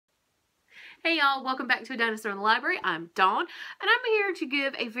Hey y'all, welcome back to A Dinosaur in the Library. I'm Dawn, and I'm here to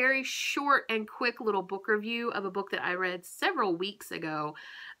give a very short and quick little book review of a book that I read several weeks ago.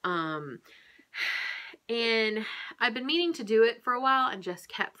 And I've been meaning to do it for a while and just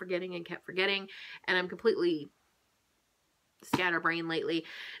kept forgetting, and I'm completely scatterbrained lately.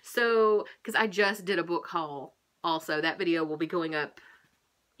 So, because I just did a book haul also. That video will be going up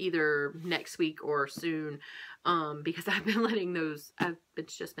either next week or soon, because I've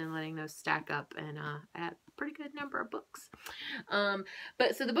just been letting those stack up, and I have a pretty good number of books.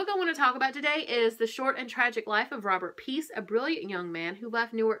 But so the book I want to talk about today is The Short and Tragic Life of Robert Peace, a brilliant young man who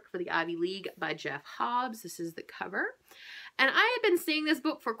left Newark for the Ivy League, by Jeff Hobbs. This is the cover. And I have been seeing this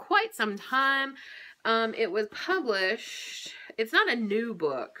book for quite some time. It was published, it's not a new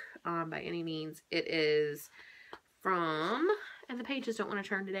book by any means. It is from, and the pages don't want to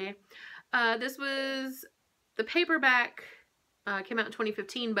turn today. This was, the paperback came out in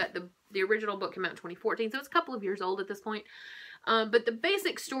 2015, but the original book came out in 2014, so it's a couple of years old at this point. But the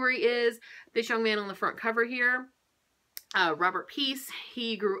basic story is this young man on the front cover here, Robert Peace.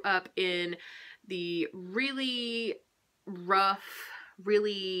 He grew up in the really rough,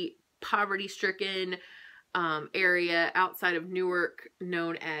 really poverty-stricken area outside of Newark,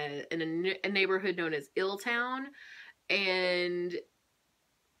 known as, in a neighborhood known as Illtown. And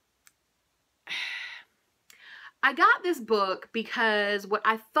I got this book because what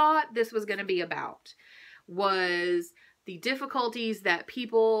I thought this was going to be about was the difficulties that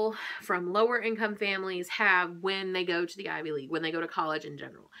people from lower income families have when they go to the Ivy League, when they go to college in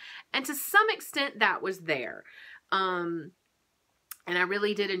general. And to some extent that was there. And I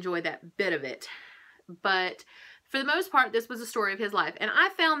really did enjoy that bit of it. But for the most part, this was a story of his life. And I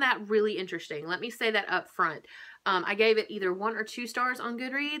found that really interesting. Let me say that up front. I gave it either 1 or 2 stars on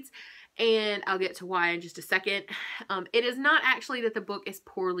Goodreads, and I'll get to why in just a second. It is not actually that the book is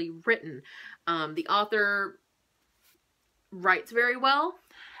poorly written. The author writes very well,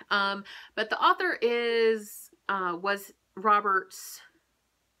 but the author was Robert's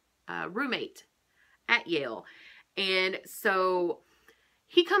roommate at Yale, and so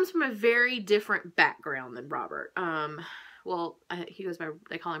he comes from a very different background than Robert. Well, he goes by,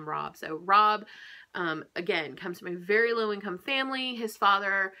 they call him Rob. So Rob, again, comes from a very low-income family. His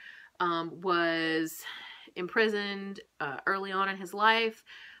father was imprisoned early on in his life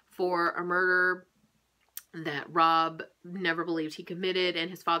for a murder that Rob never believed he committed,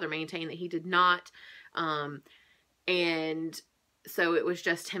 and his father maintained that he did not. And so it was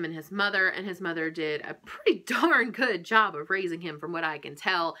just him and his mother did a pretty darn good job of raising him, from what I can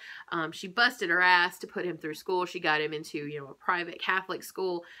tell. She busted her ass to put him through school. She got him into, a private Catholic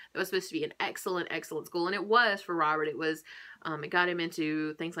school that was supposed to be an excellent school, and it was for Robert. It was, it got him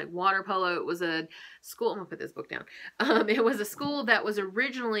into things like water polo. It was a school, I'm gonna put this book down. It was a school that was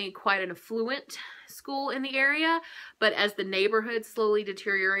originally quite an affluent school in the area, but as the neighborhood slowly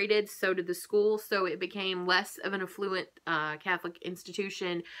deteriorated, so did the school. So it became less of an affluent Catholic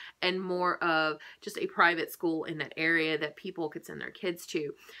institution and more of just a private school in that area that people could send their kids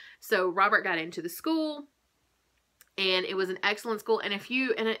to. So Robert got into the school, and it was an excellent school. And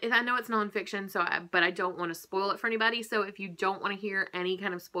I know it's nonfiction, but I don't want to spoil it for anybody. So if you don't want to hear any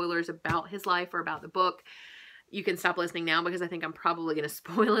kind of spoilers about his life or about the book, you can stop listening now, because I think I'm probably going to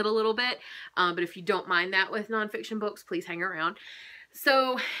spoil it a little bit. But if you don't mind that with nonfiction books, please hang around.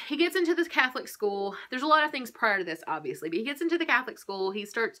 So he gets into this Catholic school. There's a lot of things prior to this, obviously, but he gets into the Catholic school. He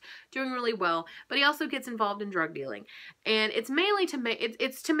starts doing really well, but he also gets involved in drug dealing. And it's mainly to make,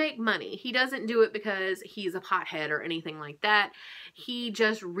 it's to make money. He doesn't do it because he's a pothead or anything like that. He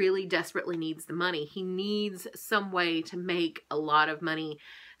just really desperately needs the money. He needs some way to make a lot of money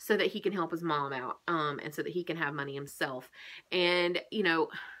so that he can help his mom out, and so that he can have money himself. And,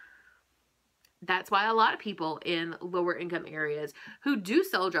 that's why a lot of people in lower income areas who do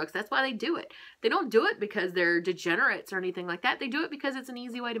sell drugs, that's why they do it. They don't do it because they're degenerates or anything like that. They do it because it's an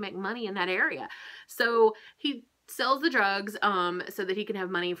easy way to make money in that area. So he sells the drugs so that he can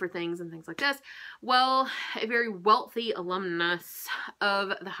have money for things and things like this. Well, a very wealthy alumnus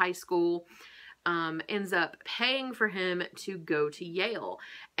of the high school ends up paying for him to go to Yale.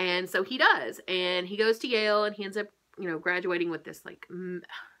 And so he does. And he goes to Yale, and he ends up, graduating with this, like,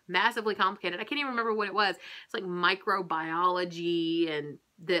 massively complicated, I can't even remember what it was. It's like microbiology, and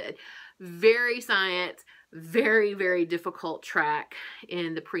the very science, very, very difficult track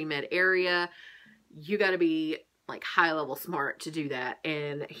in the pre-med area. You got to be like high level smart to do that.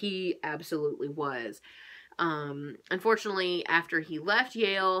 And he absolutely was. Unfortunately, after he left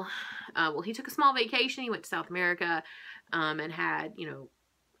Yale, well, he took a small vacation. He went to South America, and had,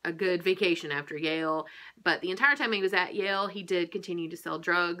 a good vacation after Yale. But the entire time he was at Yale, he did continue to sell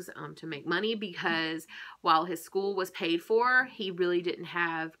drugs to make money, because while his school was paid for, he really didn't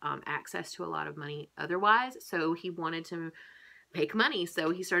have access to a lot of money otherwise. So he wanted to make money. So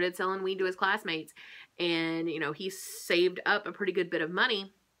he started selling weed to his classmates. And, you know, he saved up a pretty good bit of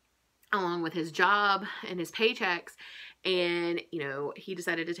money along with his job and his paychecks. And, you know, he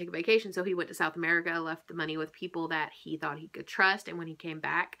decided to take a vacation. So he went to South America, left the money with people that he thought he could trust. And when he came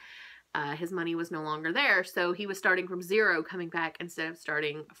back, his money was no longer there. So he was starting from zero coming back, instead of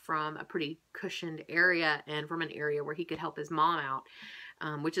starting from a pretty cushioned area and from an area where he could help his mom out.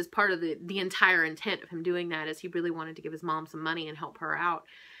 Which is part of the entire intent of him doing that, is he really wanted to give his mom some money and help her out.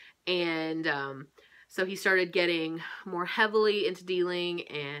 And so he started getting more heavily into dealing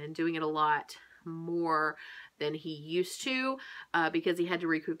and doing it a lot more than he used to, because he had to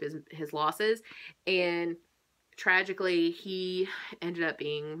recoup his losses. And tragically, he ended up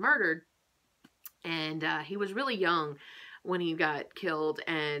being murdered. And he was really young when he got killed,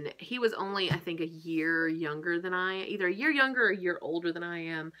 and he was only, I think, a year younger than either a year younger or a year older than I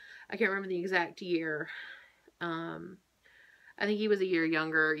am. I can't remember the exact year. I think he was a year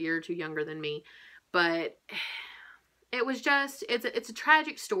younger, a year or two younger than me. But it was just, it's a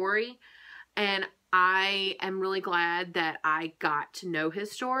tragic story, and I am really glad that I got to know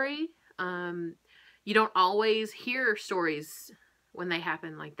his story. You don't always hear stories when they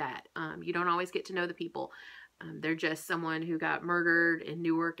happen like that. You don't always get to know the people. They're just someone who got murdered in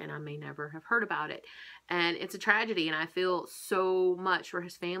Newark, and I may never have heard about it. And it's a tragedy, and I feel so much for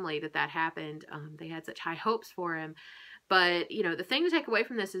his family that happened. They had such high hopes for him. But, you know, the thing to take away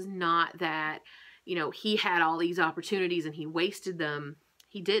from this is not that, you know, he had all these opportunities and he wasted them.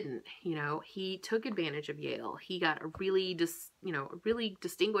 He didn't. You know, he took advantage of Yale. He got a really, really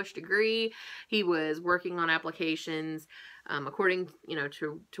distinguished degree. He was working on applications, according, you know,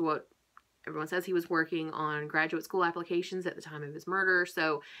 to what everyone says, he was working on graduate school applications at the time of his murder.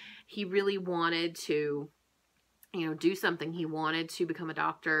 So he really wanted to, you know, do something. He wanted to become a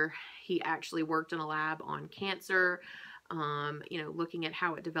doctor. He actually worked in a lab on cancer, you know, looking at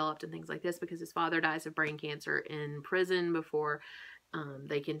how it developed and things like this, because his father dies of brain cancer in prison before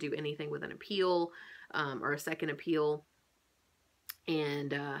they can do anything with an appeal or a second appeal.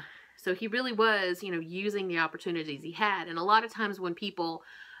 And so he really was, you know, using the opportunities he had. And a lot of times when people,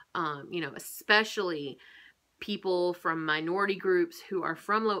 you know, especially people from minority groups who are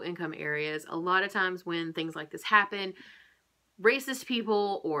from low-income areas, a lot of times when things like this happen, racist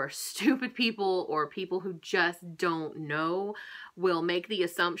people or stupid people or people who just don't know will make the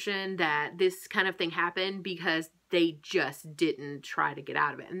assumption that this kind of thing happened because they just didn't try to get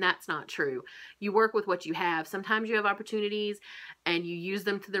out of it. And that's not true. You work with what you have. Sometimes you have opportunities and you use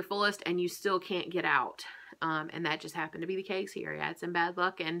them to their fullest and you still can't get out. And that just happened to be the case here. He had some bad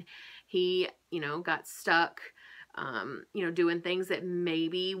luck and he, you know, got stuck, you know, doing things that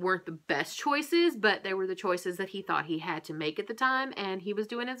maybe weren't the best choices, but they were the choices that he thought he had to make at the time, and he was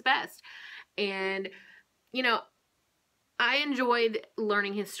doing his best. And, you know, I enjoyed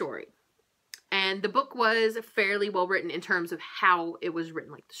learning his story. And the book was fairly well written in terms of how it was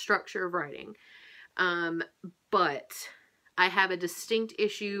written, like the structure of writing. But I have a distinct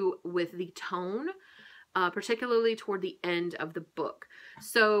issue with the tone, particularly toward the end of the book.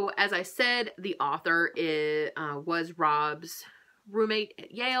 So, as I said, the author was Rob's roommate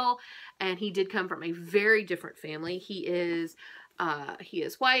at Yale, and he did come from a very different family. He is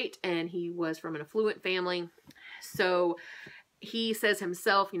white, and he was from an affluent family. So, he says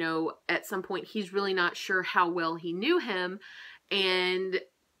himself, you know, at some point, he's really not sure how well he knew him. And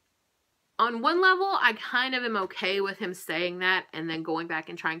on one level, I kind of am okay with him saying that and then going back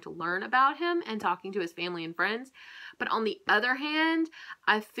and trying to learn about him and talking to his family and friends. But on the other hand,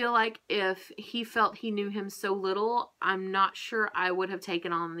 I feel like if he felt he knew him so little, I'm not sure I would have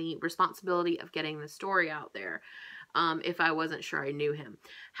taken on the responsibility of getting the story out there if I wasn't sure I knew him.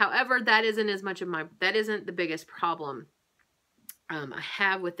 However, that isn't the biggest problem I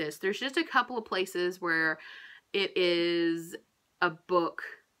have with this. There's just a couple of places where it is a book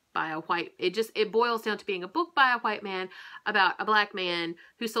by a white, it boils down to being a book by a white man about a black man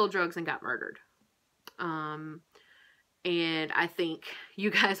who sold drugs and got murdered. And I think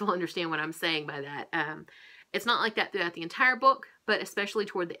you guys will understand what I'm saying by that. It's not like that throughout the entire book, but especially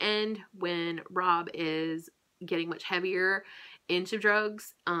toward the end when Rob is getting much heavier into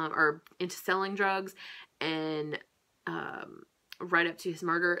drugs, or into selling drugs, and right up to his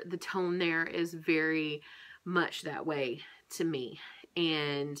murder, the tone there is very much that way to me.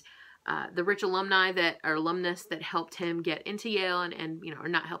 And the rich alumnus that helped him get into Yale and you know, or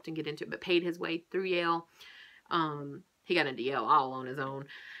not helped him get into it, but paid his way through Yale, he got into Yale all on his own.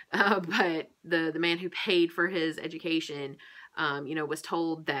 But the man who paid for his education, you know, was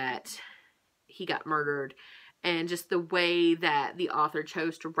told that he got murdered. And just the way that the author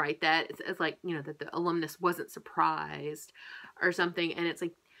chose to write that, it's like, you know, that the alumnus wasn't surprised or something. And it's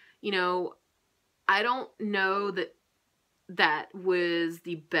like, you know, I don't know that that was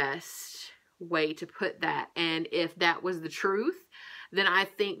the best way to put that. And if that was the truth, then I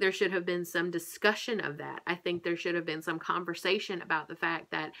think there should have been some discussion of that. I think there should have been some conversation about the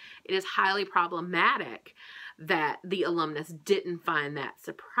fact that it is highly problematic that the alumnus didn't find that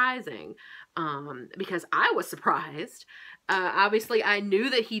surprising, because I was surprised. Obviously, I knew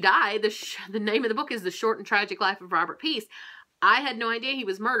that he died. The name of the book is The Short and Tragic Life of Robert Peace. I had no idea he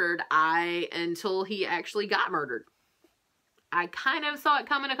was murdered until he actually got murdered. I kind of saw it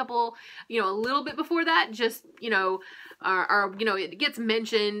coming a couple, you know, a little bit before that, just, you know, or you know, it gets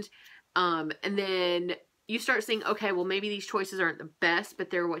mentioned, and then you start seeing, okay, well, maybe these choices aren't the best, but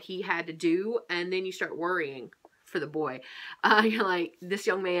they're what he had to do, and then you start worrying for the boy. You're like, this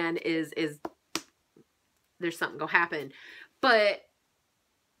young man is there's something gonna happen. But,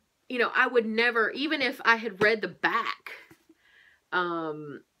 you know, I would never, even if I had read the back,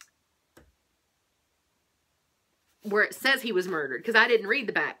 where it says he was murdered, because I didn't read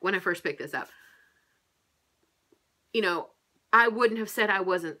the back when I first picked this up, you know, I wouldn't have said I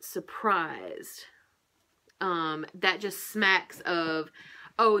wasn't surprised. That just smacks of,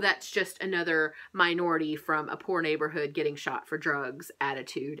 oh, that's just another minority from a poor neighborhood getting shot for drugs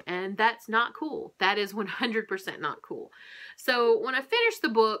attitude. And that's not cool. That is 100% not cool. So when I finished the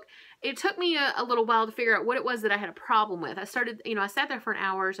book, it took me a little while to figure out what it was that I had a problem with. I started, you know, I sat there for an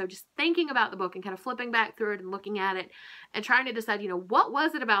hour, so just thinking about the book and kind of flipping back through it and looking at it and trying to decide, you know, what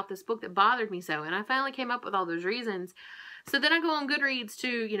was it about this book that bothered me so? And I finally came up with all those reasons. So then I go on Goodreads to,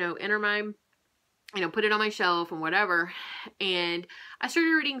 you know, enter my, you know, put it on my shelf and whatever. And I started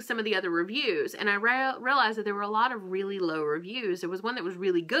reading some of the other reviews, and I realized that there were a lot of really low reviews. There was one that was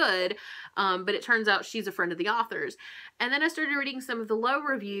really good, but it turns out she's a friend of the author's. And then I started reading some of the low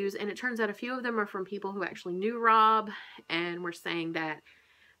reviews, and it turns out a few of them are from people who actually knew Rob and were saying that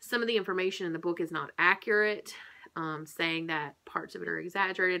some of the information in the book is not accurate, saying that parts of it are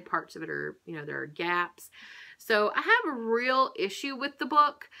exaggerated, parts of it are, you know, there are gaps. So I have a real issue with the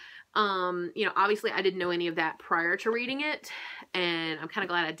book. You know, obviously I didn't know any of that prior to reading it, and I'm kind of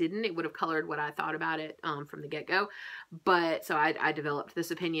glad I didn't. It would have colored what I thought about it, from the get-go. But so I developed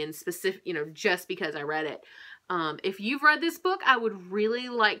this opinion specific, you know, just because I read it. If you've read this book, I would really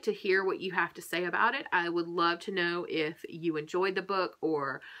like to hear what you have to say about it. I would love to know if you enjoyed the book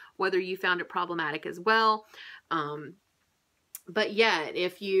or whether you found it problematic as well. But yeah,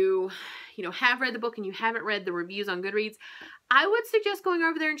 if you know, have read the book and you haven't read the reviews on Goodreads, I would suggest going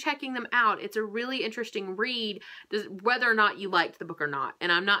over there and checking them out. It's a really interesting read, whether or not you liked the book or not.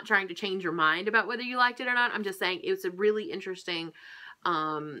 And I'm not trying to change your mind about whether you liked it or not. I'm just saying it's a really interesting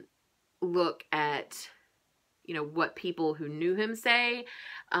look at, you know, what people who knew him say,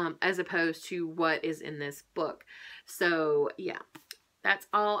 as opposed to what is in this book. So yeah, that's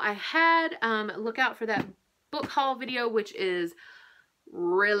all I had. Look out for that book haul video, which is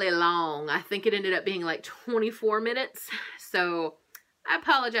really long. I think it ended up being like 24 minutes. So I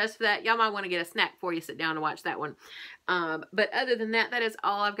apologize for that. Y'all might want to get a snack before you sit down and watch that one. But other than that, that is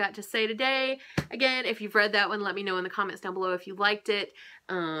all I've got to say today. Again, if you've read that one, let me know in the comments down below if you liked it.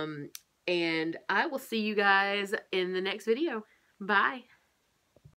 And I will see you guys in the next video. Bye.